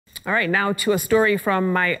All right, now to a story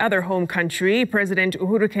from my other home country. President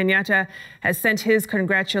Uhuru Kenyatta has sent his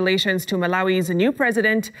congratulations to Malawi's new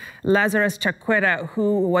president, Lazarus Chakwera,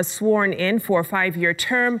 who was sworn in for a 5-year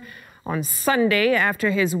term on Sunday after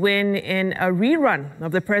his win in a rerun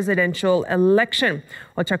of the presidential election.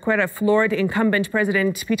 Well, Chakwera floored incumbent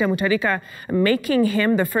President Mutharika, making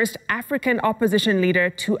him the first African opposition leader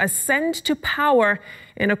to ascend to power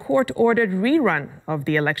in a court-ordered rerun of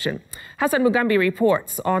the election. Hassan Mugambi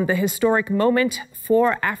reports on the historic moment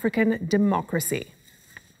for African democracy.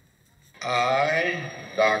 I,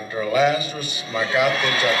 Dr. Lazarus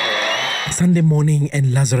Chakwera. Sunday morning,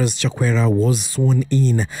 and Lazarus Chakwera was sworn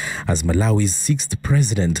in as Malawi's 6th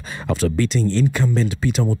president after beating incumbent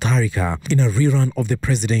Mutharika in a rerun of the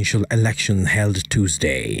presidential election held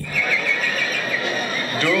Tuesday.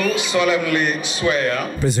 Do solemnly swear.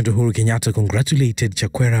 President Uhuru Kenyatta congratulated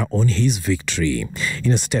Chakwera on his victory.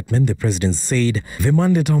 In a statement, the president said, "The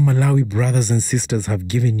mandate our Malawi brothers and sisters have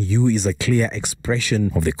given you is a clear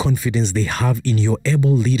expression of the confidence they have in your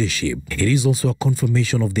able leadership. It is also a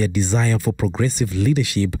confirmation of their desire for progressive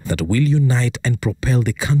leadership that will unite and propel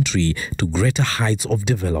the country to greater heights of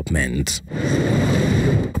development."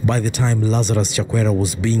 By the time Lazarus Chakwera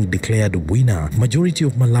was being declared winner, majority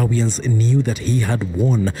of Malawians knew that he had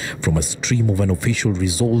won from a stream of unofficial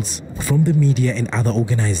results from the media and other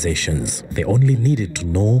organizations. They only needed to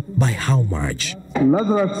know by how much.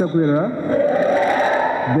 Lazarus Chakwera,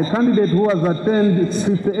 the candidate who has attained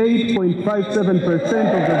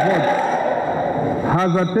 58.57% of the votes,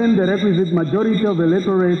 has attained the requisite majority of the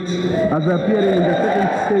electorate as appearing in the second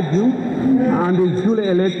schedule and is duly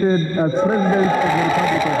elected as President of the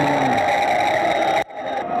Republic of Malawi.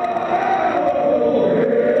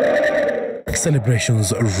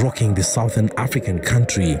 Celebrations rocking the southern African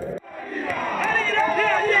country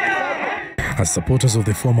as supporters of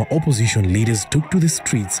the former opposition leaders took to the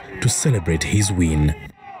streets to celebrate his win.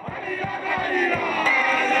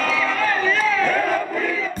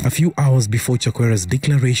 A few hours before Chakwera's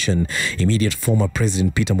declaration, immediate former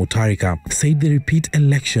President Mutharika said the repeat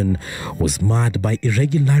election was marred by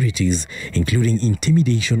irregularities, including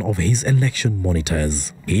intimidation of his election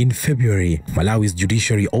monitors. In February, Malawi's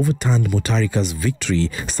judiciary overturned Mutharika's victory,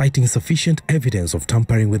 citing sufficient evidence of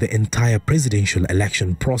tampering with the entire presidential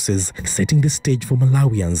election process, setting the stage for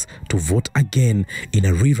Malawians to vote again in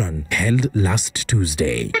a rerun held last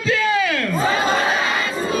Tuesday.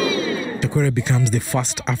 Chakwera becomes the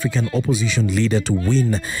first African opposition leader to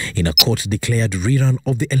win in a court-declared rerun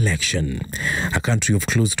of the election. A country of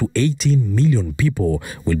close to 18 million people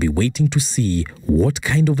will be waiting to see what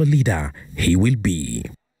kind of a leader he will be.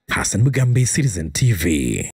 Hassan Mugambi, Citizen TV.